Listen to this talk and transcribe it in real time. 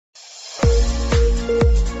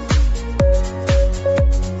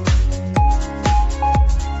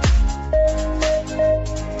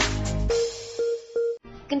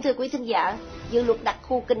Thưa quý thính giả, dự luật đặc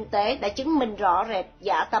khu kinh tế đã chứng minh rõ rệt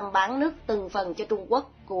dã tâm bán nước từng phần cho Trung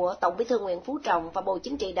Quốc của Tổng Bí thư Nguyễn Phú Trọng và Bộ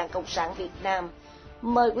Chính trị Đảng Cộng sản Việt Nam.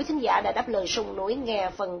 Mời quý thính giả đã đáp lời sông núi nghe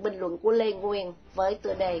phần bình luận của Lê Nguyên với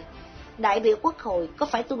tựa đề Đại biểu Quốc hội có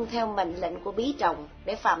phải tuân theo mệnh lệnh của Bí Trọng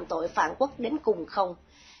để phạm tội phản quốc đến cùng không?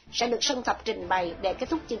 Sẽ được Sơn Thập trình bày để kết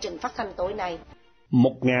thúc chương trình phát thanh tối nay.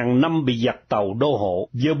 1000 năm bị giặc Tàu đô hộ,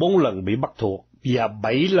 với 4 lần bị bắt thuộc và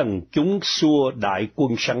 7 lần chúng xua đại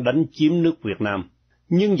quân săn đánh chiếm nước Việt Nam.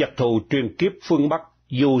 Nhưng giặc thù truyền kiếp phương Bắc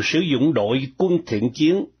dù sử dụng đội quân thiện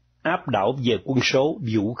chiến, áp đảo về quân số,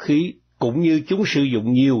 vũ khí, cũng như chúng sử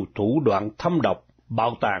dụng nhiều thủ đoạn thâm độc,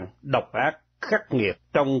 bạo tàn, độc ác, khắc nghiệt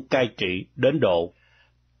trong cai trị đến độ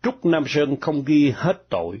Trúc Nam Sơn không ghi hết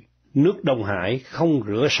tội, nước Đông Hải không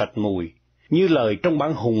rửa sạch mùi, như lời trong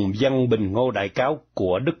bản hùng văn Bình Ngô Đại Cáo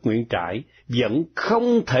của Đức Nguyễn Trãi, vẫn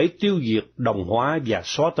không thể tiêu diệt, đồng hóa và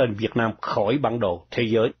xóa tên Việt Nam khỏi bản đồ thế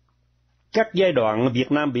giới. Các giai đoạn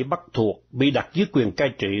Việt Nam bị bắt thuộc, bị đặt dưới quyền cai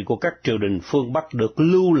trị của các triều đình phương Bắc được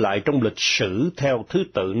lưu lại trong lịch sử theo thứ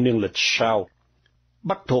tự niên lịch sau.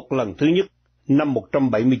 Bắt thuộc lần thứ nhất, năm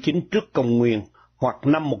 179 trước công nguyên, hoặc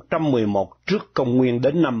năm 111 trước công nguyên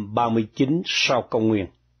đến năm 39 sau công nguyên.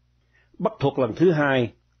 Bắt thuộc lần thứ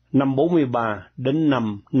hai, năm 43 đến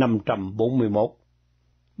năm 541.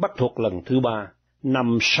 Bắt thuộc lần thứ ba,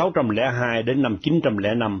 năm 602 đến năm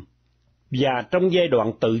 905. Và trong giai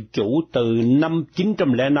đoạn tự chủ từ năm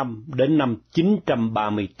 905 đến năm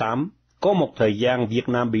 938, có một thời gian Việt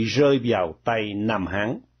Nam bị rơi vào tay Nam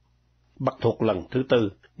Hán. Bắt thuộc lần thứ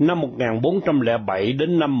tư, năm 1407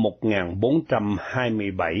 đến năm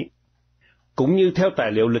 1427. Cũng như theo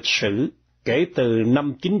tài liệu lịch sử, kể từ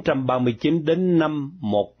năm 939 đến năm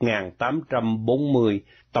 1840,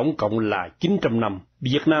 tổng cộng là 900 năm,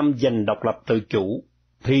 Việt Nam giành độc lập tự chủ,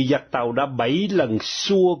 thì giặc Tàu đã 7 lần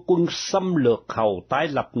xua quân xâm lược hầu tái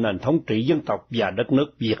lập nền thống trị dân tộc và đất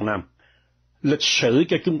nước Việt Nam. Lịch sử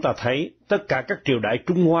cho chúng ta thấy, tất cả các triều đại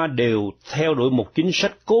Trung Hoa đều theo đuổi một chính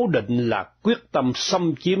sách cố định là quyết tâm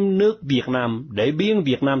xâm chiếm nước Việt Nam để biến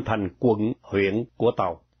Việt Nam thành quận, huyện của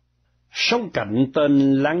Tàu. Sống cạnh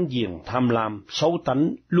tên láng giềng tham lam, xấu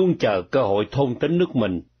tánh, luôn chờ cơ hội thôn tính nước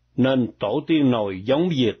mình, nên tổ tiên nồi giống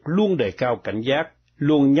Việt luôn đề cao cảnh giác,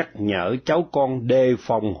 luôn nhắc nhở cháu con đề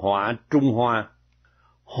phòng họa Trung Hoa.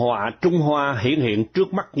 Họa Trung Hoa hiển hiện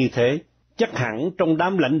trước mắt như thế, chắc hẳn trong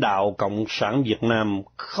đám lãnh đạo Cộng sản Việt Nam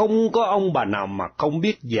không có ông bà nào mà không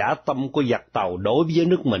biết dã tâm của giặc Tàu đối với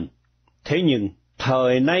nước mình. Thế nhưng,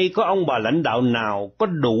 thời nay có ông bà lãnh đạo nào có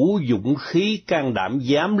đủ dũng khí can đảm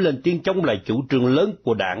dám lên tiếng chống lại chủ trương lớn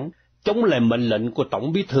của Đảng, chống lại mệnh lệnh của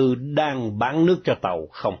Tổng Bí thư đang bán nước cho Tàu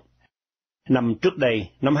không? Năm trước đây,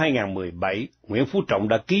 năm 2017, Nguyễn Phú Trọng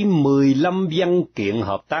đã ký 15 văn kiện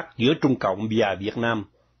hợp tác giữa Trung Cộng và Việt Nam,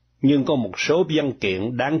 nhưng có một số văn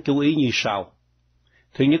kiện đáng chú ý như sau.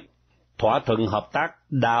 Thứ nhất, thỏa thuận hợp tác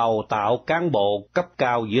đào tạo cán bộ cấp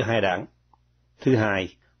cao giữa hai đảng. Thứ hai,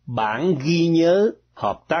 bản ghi nhớ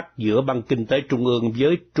hợp tác giữa Ban Kinh tế Trung ương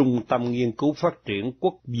với Trung tâm Nghiên cứu Phát triển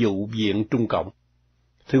Quốc vụ viện Trung Cộng.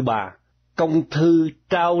 Thứ ba, công thư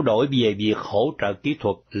trao đổi về việc hỗ trợ kỹ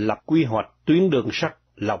thuật lập quy hoạch tuyến đường sắt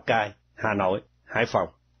Lào Cai, Hà Nội, Hải Phòng.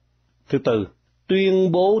 Thứ tư,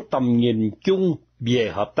 tuyên bố tầm nhìn chung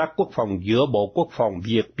về hợp tác quốc phòng giữa Bộ Quốc phòng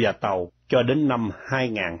Việt và Tàu cho đến năm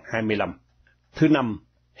 2025. Thứ năm,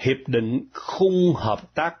 Hiệp định khung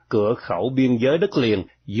hợp tác cửa khẩu biên giới đất liền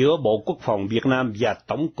giữa Bộ Quốc phòng Việt Nam và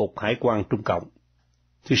Tổng cục Hải quan Trung Cộng.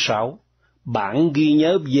 Thứ sáu, bản ghi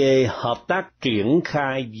nhớ về hợp tác triển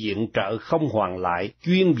khai viện trợ không hoàn lại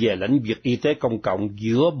chuyên về lĩnh vực y tế công cộng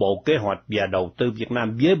giữa Bộ Kế hoạch và Đầu tư Việt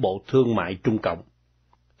Nam với Bộ Thương mại Trung Cộng.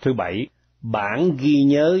 Thứ bảy, bản ghi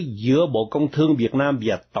nhớ giữa Bộ Công Thương Việt Nam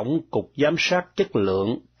và Tổng cục Giám sát chất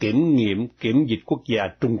lượng, kiểm nghiệm, kiểm dịch quốc gia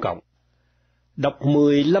Trung Cộng. Đọc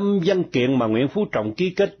 15 văn kiện mà Nguyễn Phú Trọng ký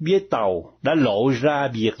kết với Tàu đã lộ ra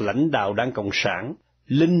việc lãnh đạo Đảng Cộng sản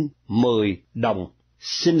Linh-Mười-Đồng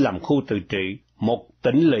xin làm khu tự trị, một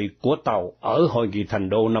tỉnh lỵ của Tàu ở Hội nghị Thành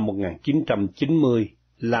Đô năm 1990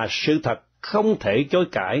 là sự thật không thể chối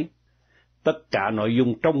cãi. Tất cả nội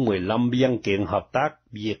dung trong 15 văn kiện hợp tác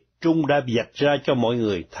Việt-Trung đã vạch ra cho mọi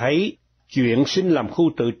người thấy chuyện xin làm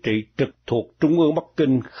khu tự trị trực thuộc Trung ương Bắc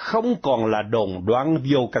Kinh không còn là đồn đoán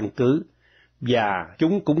vô căn cứ, và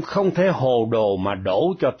chúng cũng không thể hồ đồ mà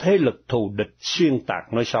đổ cho thế lực thù địch xuyên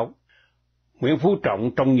tạc nói xấu. Nguyễn Phú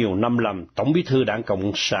Trọng trong nhiều năm làm Tổng Bí thư Đảng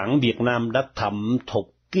Cộng sản Việt Nam đã thẩm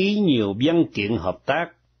thục ký nhiều văn kiện hợp tác,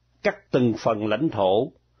 cắt từng phần lãnh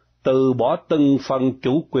thổ, từ bỏ từng phần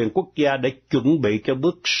chủ quyền quốc gia để chuẩn bị cho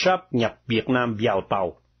bước sáp nhập Việt Nam vào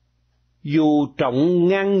Tàu. Dù Trọng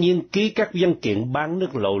ngang nhiên ký các văn kiện bán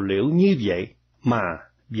nước lộ liễu như vậy, mà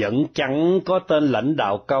vẫn chẳng có tên lãnh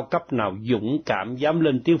đạo cao cấp nào dũng cảm dám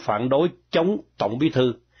lên tiếng phản đối chống Tổng Bí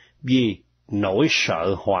thư vì nỗi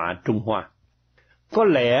sợ họa Trung Hoa. Có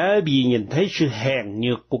lẽ vì nhìn thấy sự hèn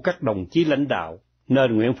nhược của các đồng chí lãnh đạo,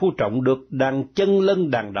 nên Nguyễn Phú Trọng được đàn chân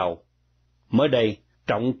lên đàn đầu. Mới đây,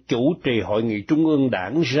 Trọng chủ trì Hội nghị Trung ương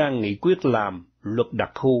Đảng ra nghị quyết làm luật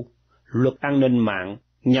đặc khu, luật an ninh mạng,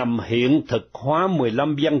 nhằm hiện thực hóa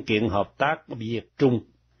 15 văn kiện hợp tác Việt-Trung,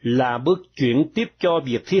 là bước chuyển tiếp cho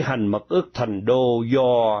việc thi hành mật ước Thành Đô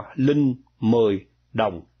do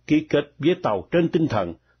Linh-Mười-Đồng ký kết với Tàu trên tinh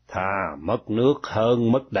thần thà mất nước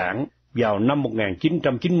hơn mất đảng vào năm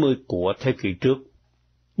 1990 của thế kỷ trước.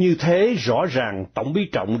 Như thế rõ ràng Tổng Bí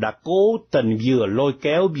Trọng đã cố tình vừa lôi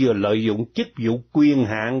kéo vừa lợi dụng chức vụ quyền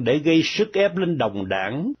hạn để gây sức ép lên đồng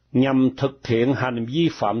đảng nhằm thực hiện hành vi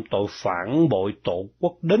phạm tội phản bội tổ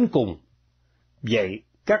quốc đến cùng. Vậy,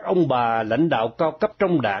 các ông bà lãnh đạo cao cấp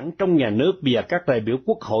trong đảng, trong nhà nước và các đại biểu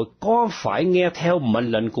quốc hội có phải nghe theo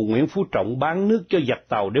mệnh lệnh của Nguyễn Phú Trọng bán nước cho giặc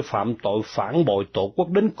Tàu để phạm tội phản bội tổ quốc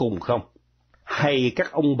đến cùng không? Hay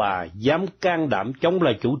các ông bà dám can đảm chống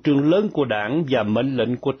lại chủ trương lớn của đảng và mệnh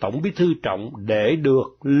lệnh của Tổng Bí thư Trọng để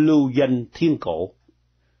được lưu danh thiên cổ?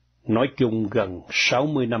 Nói chung gần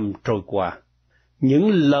 60 năm trôi qua, những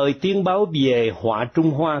lời tiên báo về họa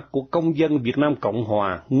Trung Hoa của công dân Việt Nam Cộng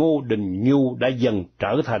Hòa Ngô Đình Nhu đã dần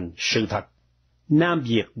trở thành sự thật. Nam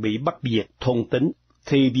Việt bị Bắc Việt thôn tính,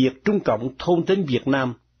 thì việc Trung Cộng thôn tính Việt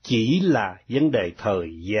Nam chỉ là vấn đề thời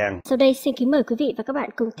gian. Sau đây xin kính mời quý vị và các bạn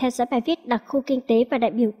cùng theo dõi bài viết đặc khu kinh tế và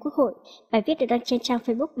đại biểu Quốc hội. Bài viết được đăng trên trang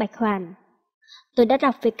Facebook Bạch Hoàn. Tôi đã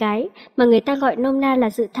đọc về cái mà người ta gọi nôm na là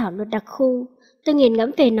dự thảo luật đặc khu. Tôi nghiền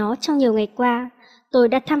ngẫm về nó trong nhiều ngày qua. Tôi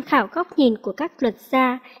đã tham khảo góc nhìn của các luật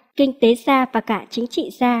gia, kinh tế gia và cả chính trị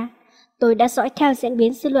gia. Tôi đã dõi theo diễn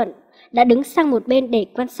biến dư luận, đã đứng sang một bên để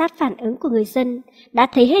quan sát phản ứng của người dân, đã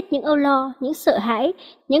thấy hết những âu lo, những sợ hãi,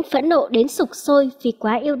 những phẫn nộ đến sục sôi vì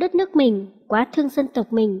quá yêu đất nước mình, quá thương dân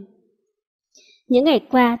tộc mình. Những ngày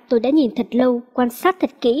qua tôi đã nhìn thật lâu, quan sát thật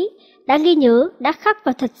kỹ, đã ghi nhớ, đã khắc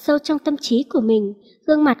vào thật sâu trong tâm trí của mình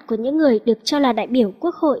gương mặt của những người được cho là đại biểu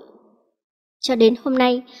Quốc hội. Cho đến hôm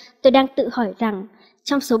nay, tôi đang tự hỏi rằng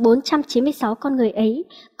trong số 496 con người ấy,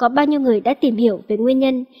 có bao nhiêu người đã tìm hiểu về nguyên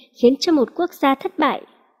nhân khiến cho một quốc gia thất bại?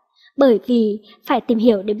 Bởi vì phải tìm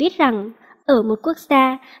hiểu để biết rằng ở một quốc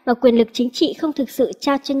gia mà quyền lực chính trị không thực sự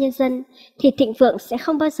trao cho nhân dân thì thịnh vượng sẽ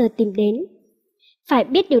không bao giờ tìm đến. Phải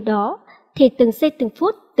biết điều đó thì từng giây từng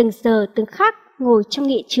phút, từng giờ từng khắc ngồi trong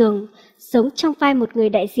nghị trường, sống trong vai một người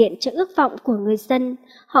đại diện cho ước vọng của người dân,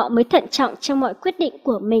 họ mới thận trọng trong mọi quyết định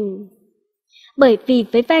của mình. Bởi vì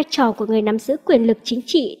với vai trò của người nắm giữ quyền lực chính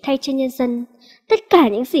trị thay cho nhân dân, tất cả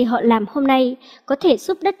những gì họ làm hôm nay có thể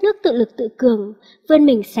giúp đất nước tự lực tự cường, vươn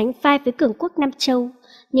mình sánh vai với cường quốc Nam Châu,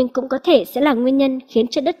 nhưng cũng có thể sẽ là nguyên nhân khiến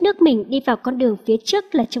cho đất nước mình đi vào con đường phía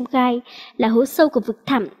trước là chông gai, là hố sâu của vực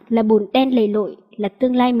thẳm, là bùn đen lầy lội, là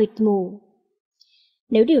tương lai mịt mù.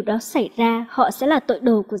 Nếu điều đó xảy ra, họ sẽ là tội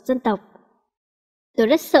đồ của dân tộc. Tôi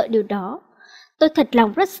rất sợ điều đó. Tôi thật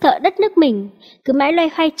lòng rất sợ đất nước mình cứ mãi loay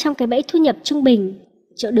hoay trong cái bẫy thu nhập trung bình,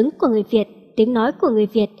 chỗ đứng của người Việt, tiếng nói của người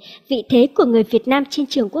Việt, vị thế của người Việt Nam trên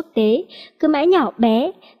trường quốc tế, cứ mãi nhỏ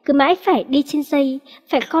bé, cứ mãi phải đi trên dây,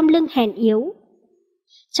 phải khom lưng hèn yếu.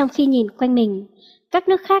 Trong khi nhìn quanh mình, các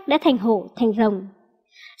nước khác đã thành hổ, thành rồng.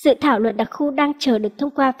 Dự thảo luật đặc khu đang chờ được thông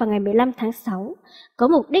qua vào ngày 15 tháng 6, có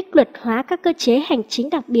mục đích luật hóa các cơ chế hành chính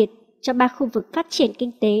đặc biệt cho 3 khu vực phát triển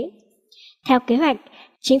kinh tế. Theo kế hoạch,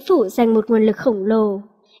 chính phủ dành một nguồn lực khổng lồ,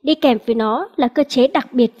 đi kèm với nó là cơ chế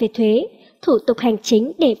đặc biệt về thuế, thủ tục hành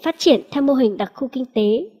chính để phát triển theo mô hình đặc khu kinh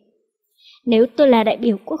tế. Nếu tôi là đại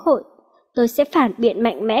biểu Quốc hội, tôi sẽ phản biện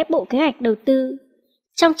mạnh mẽ Bộ Kế hoạch Đầu tư.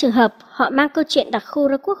 Trong trường hợp họ mang câu chuyện đặc khu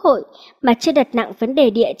ra Quốc hội mà chưa đặt nặng vấn đề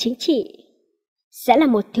địa chính trị, sẽ là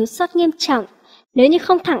một thiếu sót nghiêm trọng nếu như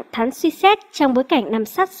không thẳng thắn suy xét trong bối cảnh nằm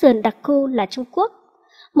sát sườn đặc khu là Trung Quốc,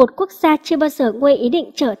 một quốc gia chưa bao giờ nguôi ý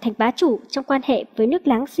định trở thành bá chủ trong quan hệ với nước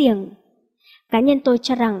láng giềng. Cá nhân tôi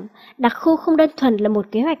cho rằng đặc khu không đơn thuần là một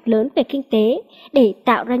kế hoạch lớn về kinh tế để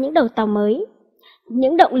tạo ra những đầu tàu mới,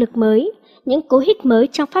 những động lực mới, những cú hích mới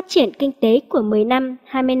trong phát triển kinh tế của 10 năm,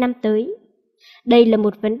 20 năm tới. Đây là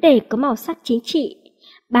một vấn đề có màu sắc chính trị.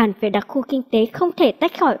 Bàn về đặc khu kinh tế không thể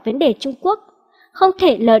tách khỏi vấn đề Trung Quốc, không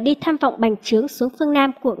thể lờ đi tham vọng bành trướng xuống phương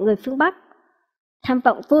Nam của người phương Bắc, tham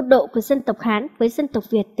vọng vô độ của dân tộc Hán với dân tộc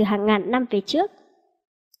Việt từ hàng ngàn năm về trước.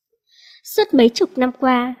 Suốt mấy chục năm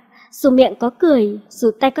qua, dù miệng có cười,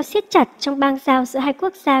 dù tay có siết chặt trong bang giao giữa hai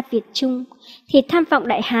quốc gia Việt-Trung, thì tham vọng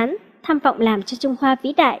Đại Hán, tham vọng làm cho Trung Hoa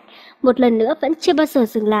vĩ đại, một lần nữa vẫn chưa bao giờ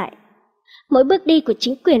dừng lại. Mỗi bước đi của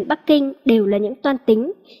chính quyền Bắc Kinh đều là những toan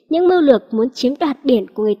tính, những mưu lược muốn chiếm đoạt biển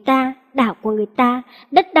của người ta, đảo của người ta,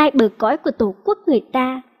 đất đai bờ cõi của tổ quốc người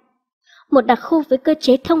ta. Một đặc khu với cơ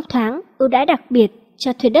chế thông thoáng, ưu đãi đặc biệt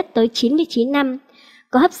cho thuê đất tới 99 năm,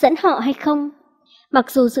 có hấp dẫn họ hay không?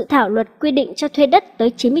 Mặc dù dự thảo luật quy định cho thuê đất tới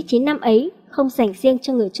 99 năm ấy không dành riêng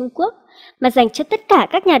cho người Trung Quốc, mà dành cho tất cả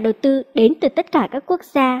các nhà đầu tư đến từ tất cả các quốc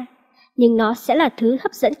gia, nhưng nó sẽ là thứ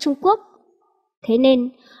hấp dẫn Trung Quốc. Thế nên,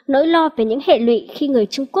 nỗi lo về những hệ lụy khi người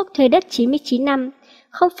Trung Quốc thuê đất 99 năm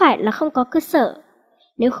không phải là không có cơ sở,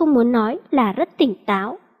 nếu không muốn nói là rất tỉnh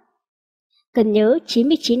táo. Cần nhớ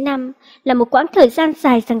 99 năm là một quãng thời gian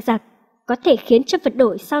dài dằng dặc, có thể khiến cho vật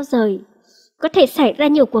đổi sao rời, có thể xảy ra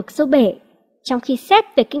nhiều cuộc xô bể. Trong khi xét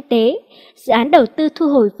về kinh tế, dự án đầu tư thu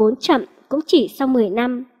hồi vốn chậm cũng chỉ sau 10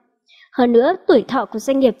 năm. Hơn nữa, tuổi thọ của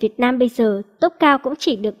doanh nghiệp Việt Nam bây giờ tốt cao cũng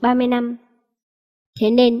chỉ được 30 năm.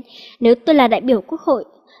 Thế nên, nếu tôi là đại biểu Quốc hội,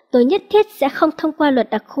 tôi nhất thiết sẽ không thông qua luật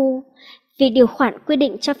đặc khu, vì điều khoản quy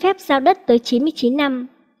định cho phép giao đất tới 99 năm.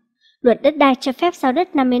 Luật đất đai cho phép giao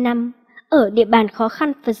đất 50 năm, ở địa bàn khó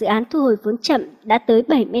khăn và dự án thu hồi vốn chậm đã tới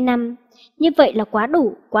 70 năm. Như vậy là quá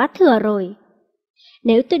đủ, quá thừa rồi.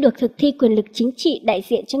 Nếu tôi được thực thi quyền lực chính trị đại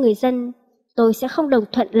diện cho người dân, tôi sẽ không đồng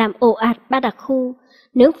thuận làm ồ ạt 3 đặc khu,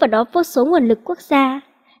 nướng vào đó vô số nguồn lực quốc gia,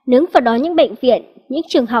 nướng vào đó những bệnh viện, những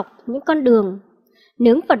trường học, những con đường,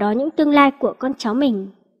 nướng vào đó những tương lai của con cháu mình.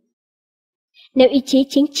 Nếu ý chí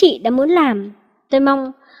chính trị đã muốn làm, tôi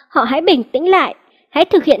mong họ hãy bình tĩnh lại, hãy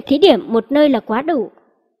thực hiện thí điểm một nơi là quá đủ.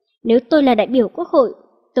 Nếu tôi là đại biểu Quốc hội,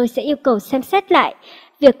 tôi sẽ yêu cầu xem xét lại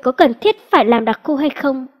việc có cần thiết phải làm đặc khu hay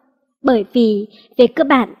không. Bởi vì, về cơ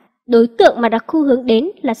bản, đối tượng mà đặc khu hướng đến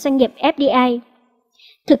là doanh nghiệp FDI.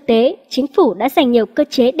 Thực tế, chính phủ đã dành nhiều cơ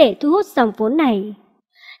chế để thu hút dòng vốn này.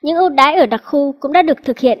 Những ưu đãi ở đặc khu cũng đã được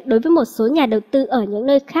thực hiện đối với một số nhà đầu tư ở những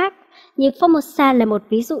nơi khác, như Formosa là một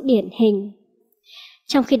ví dụ điển hình.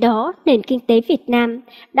 Trong khi đó, nền kinh tế Việt Nam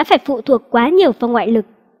đã phải phụ thuộc quá nhiều vào ngoại lực,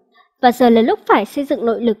 và giờ là lúc phải xây dựng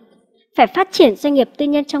nội lực, phải phát triển doanh nghiệp tư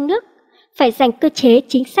nhân trong nước, phải dành cơ chế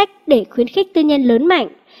chính sách để khuyến khích tư nhân lớn mạnh,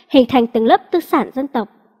 hình thành tầng lớp tư sản dân tộc.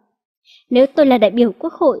 Nếu tôi là đại biểu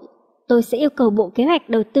Quốc hội, tôi sẽ yêu cầu Bộ Kế hoạch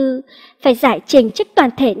Đầu tư phải giải trình trước toàn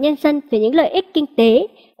thể nhân dân về những lợi ích kinh tế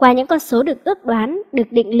qua những con số được ước đoán,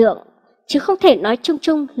 được định lượng, chứ không thể nói chung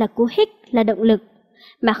chung là cú hích, là động lực,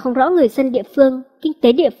 mà không rõ người dân địa phương, kinh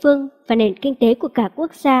tế địa phương và nền kinh tế của cả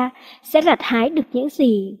quốc gia sẽ gặt hái được những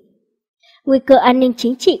gì. Nguy cơ an ninh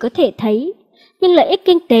chính trị có thể thấy, nhưng lợi ích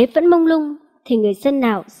kinh tế vẫn mông lung, thì người dân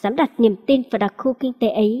nào dám đặt niềm tin vào đặc khu kinh tế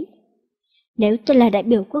ấy? Nếu tôi là đại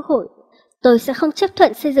biểu Quốc hội, tôi sẽ không chấp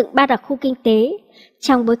thuận xây dựng 3 đặc khu kinh tế,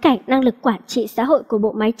 trong bối cảnh năng lực quản trị xã hội của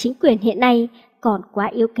bộ máy chính quyền hiện nay còn quá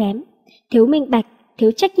yếu kém, thiếu minh bạch,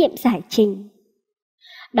 thiếu trách nhiệm giải trình.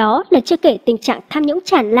 Đó là chưa kể tình trạng tham nhũng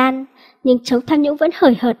tràn lan, nhưng chống tham nhũng vẫn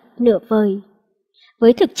hời hợt, nửa vời.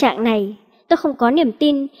 Với thực trạng này, tôi không có niềm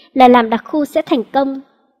tin là làm đặc khu sẽ thành công.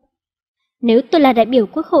 Nếu tôi là đại biểu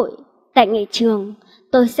Quốc hội, tại nghị trường,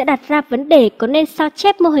 tôi sẽ đặt ra vấn đề có nên sao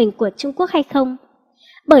chép mô hình của Trung Quốc hay không.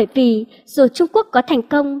 Bởi vì dù Trung Quốc có thành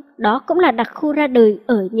công, đó cũng là đặc khu ra đời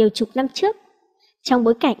ở nhiều chục năm trước, trong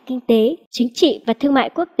bối cảnh kinh tế, chính trị và thương mại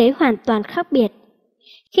quốc tế hoàn toàn khác biệt.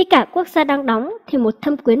 Khi cả quốc gia đang đóng thì một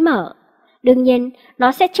thâm quyến mở, đương nhiên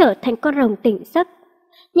nó sẽ trở thành con rồng tỉnh giấc.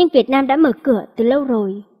 Nhưng Việt Nam đã mở cửa từ lâu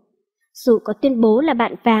rồi. Dù có tuyên bố là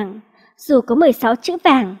bạn vàng, dù có 16 chữ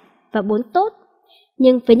vàng và 4 tốt,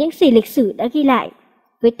 nhưng với những gì lịch sử đã ghi lại,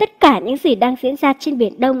 với tất cả những gì đang diễn ra trên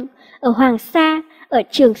Biển Đông, ở Hoàng Sa, ở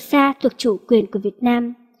Trường Sa thuộc chủ quyền của Việt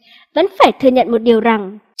Nam, vẫn phải thừa nhận một điều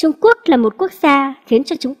rằng Trung Quốc là một quốc gia khiến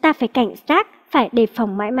cho chúng ta phải cảnh giác, phải đề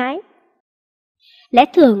phòng mãi mãi. Lẽ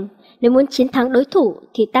thường, nếu muốn chiến thắng đối thủ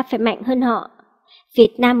thì ta phải mạnh hơn họ.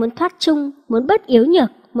 Việt Nam muốn thoát chung, muốn bớt yếu nhược,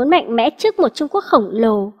 muốn mạnh mẽ trước một Trung Quốc khổng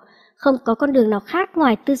lồ, không có con đường nào khác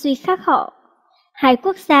ngoài tư duy khác họ. Hai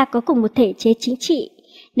quốc gia có cùng một thể chế chính trị,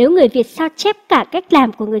 nếu người Việt sao chép cả cách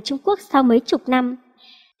làm của người Trung Quốc sau mấy chục năm,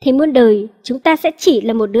 thì muôn đời chúng ta sẽ chỉ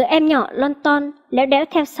là một đứa em nhỏ lon ton, léo đéo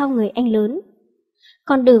theo sau người anh lớn.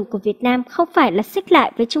 Con đường của Việt Nam không phải là xích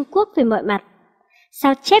lại với Trung Quốc về mọi mặt,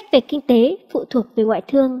 sao chép về kinh tế phụ thuộc về ngoại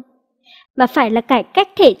thương, mà phải là cải cách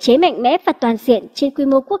thể chế mạnh mẽ và toàn diện trên quy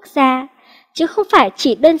mô quốc gia, chứ không phải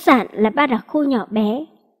chỉ đơn giản là 3 đặc khu nhỏ bé.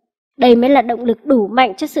 Đây mới là động lực đủ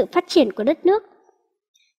mạnh cho sự phát triển của đất nước.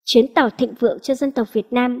 Chuyến tàu thịnh vượng cho dân tộc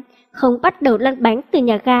Việt Nam không bắt đầu lăn bánh từ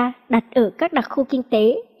nhà ga đặt ở các đặc khu kinh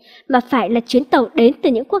tế, mà phải là chuyến tàu đến từ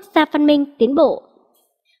những quốc gia văn minh tiến bộ.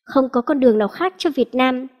 Không có con đường nào khác cho Việt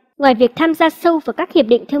Nam ngoài việc tham gia sâu vào các hiệp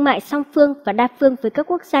định thương mại song phương và đa phương với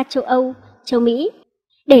các quốc gia châu Âu, châu Mỹ,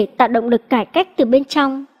 để tạo động lực cải cách từ bên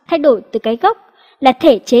trong, thay đổi từ cái gốc là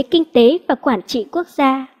thể chế kinh tế và quản trị quốc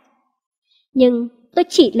gia. Nhưng tôi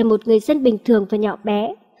chỉ là một người dân bình thường và nhỏ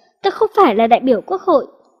bé, Tôi không phải là đại biểu Quốc hội,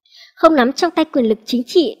 không nắm trong tay quyền lực chính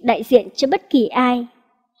trị đại diện cho bất kỳ ai.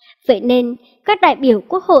 Vậy nên, các đại biểu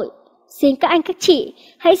Quốc hội, xin các anh các chị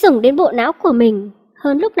hãy dùng đến bộ não của mình.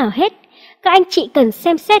 Hơn lúc nào hết, các anh chị cần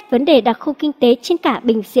xem xét vấn đề đặc khu kinh tế trên cả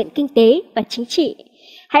bình diện kinh tế và chính trị.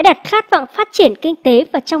 Hãy đặt khát vọng phát triển kinh tế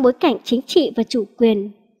vào trong bối cảnh chính trị và chủ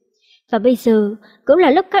quyền. Và bây giờ cũng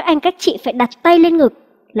là lúc các anh các chị phải đặt tay lên ngực,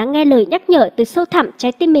 lắng nghe lời nhắc nhở từ sâu thẳm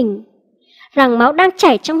trái tim mình, rằng máu đang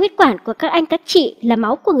chảy trong huyết quản của các anh các chị là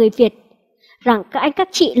máu của người Việt, rằng các anh các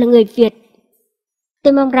chị là người Việt.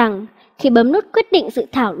 Tôi mong rằng khi bấm nút quyết định dự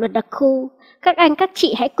thảo luật đặc khu, các anh các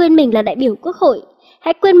chị hãy quên mình là đại biểu Quốc hội,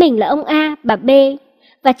 hãy quên mình là ông A, bà B,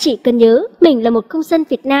 và chỉ cần nhớ mình là một công dân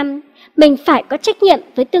Việt Nam, mình phải có trách nhiệm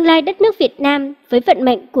với tương lai đất nước Việt Nam, với vận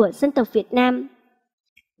mệnh của dân tộc Việt Nam.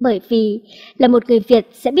 Bởi vì là một người Việt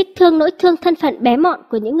sẽ biết thương nỗi thương thân phận bé mọn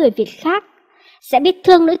của những người Việt khác, sẽ biết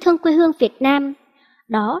thương nỗi thương quê hương Việt Nam.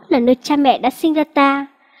 Đó là nơi cha mẹ đã sinh ra ta,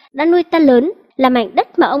 đã nuôi ta lớn, là mảnh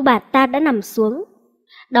đất mà ông bà ta đã nằm xuống.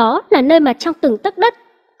 Đó là nơi mà trong từng tấc đất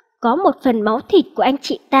có một phần máu thịt của anh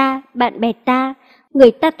chị ta, bạn bè ta,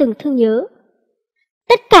 người ta từng thương nhớ.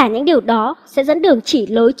 Tất cả những điều đó sẽ dẫn đường chỉ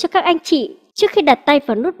lối cho các anh chị trước khi đặt tay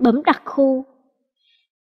vào nút bấm đặc khu.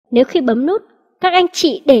 Nếu khi bấm nút, các anh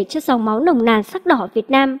chị để cho dòng máu nồng nàn sắc đỏ Việt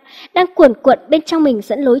Nam đang cuồn cuộn bên trong mình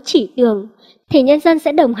dẫn lối chỉ đường, thì nhân dân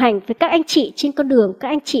sẽ đồng hành với các anh chị trên con đường các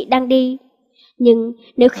anh chị đang đi. Nhưng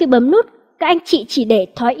nếu khi bấm nút, các anh chị chỉ để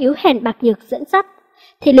thói yếu hèn bạc nhược dẫn dắt,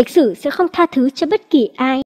 thì lịch sử sẽ không tha thứ cho bất kỳ ai.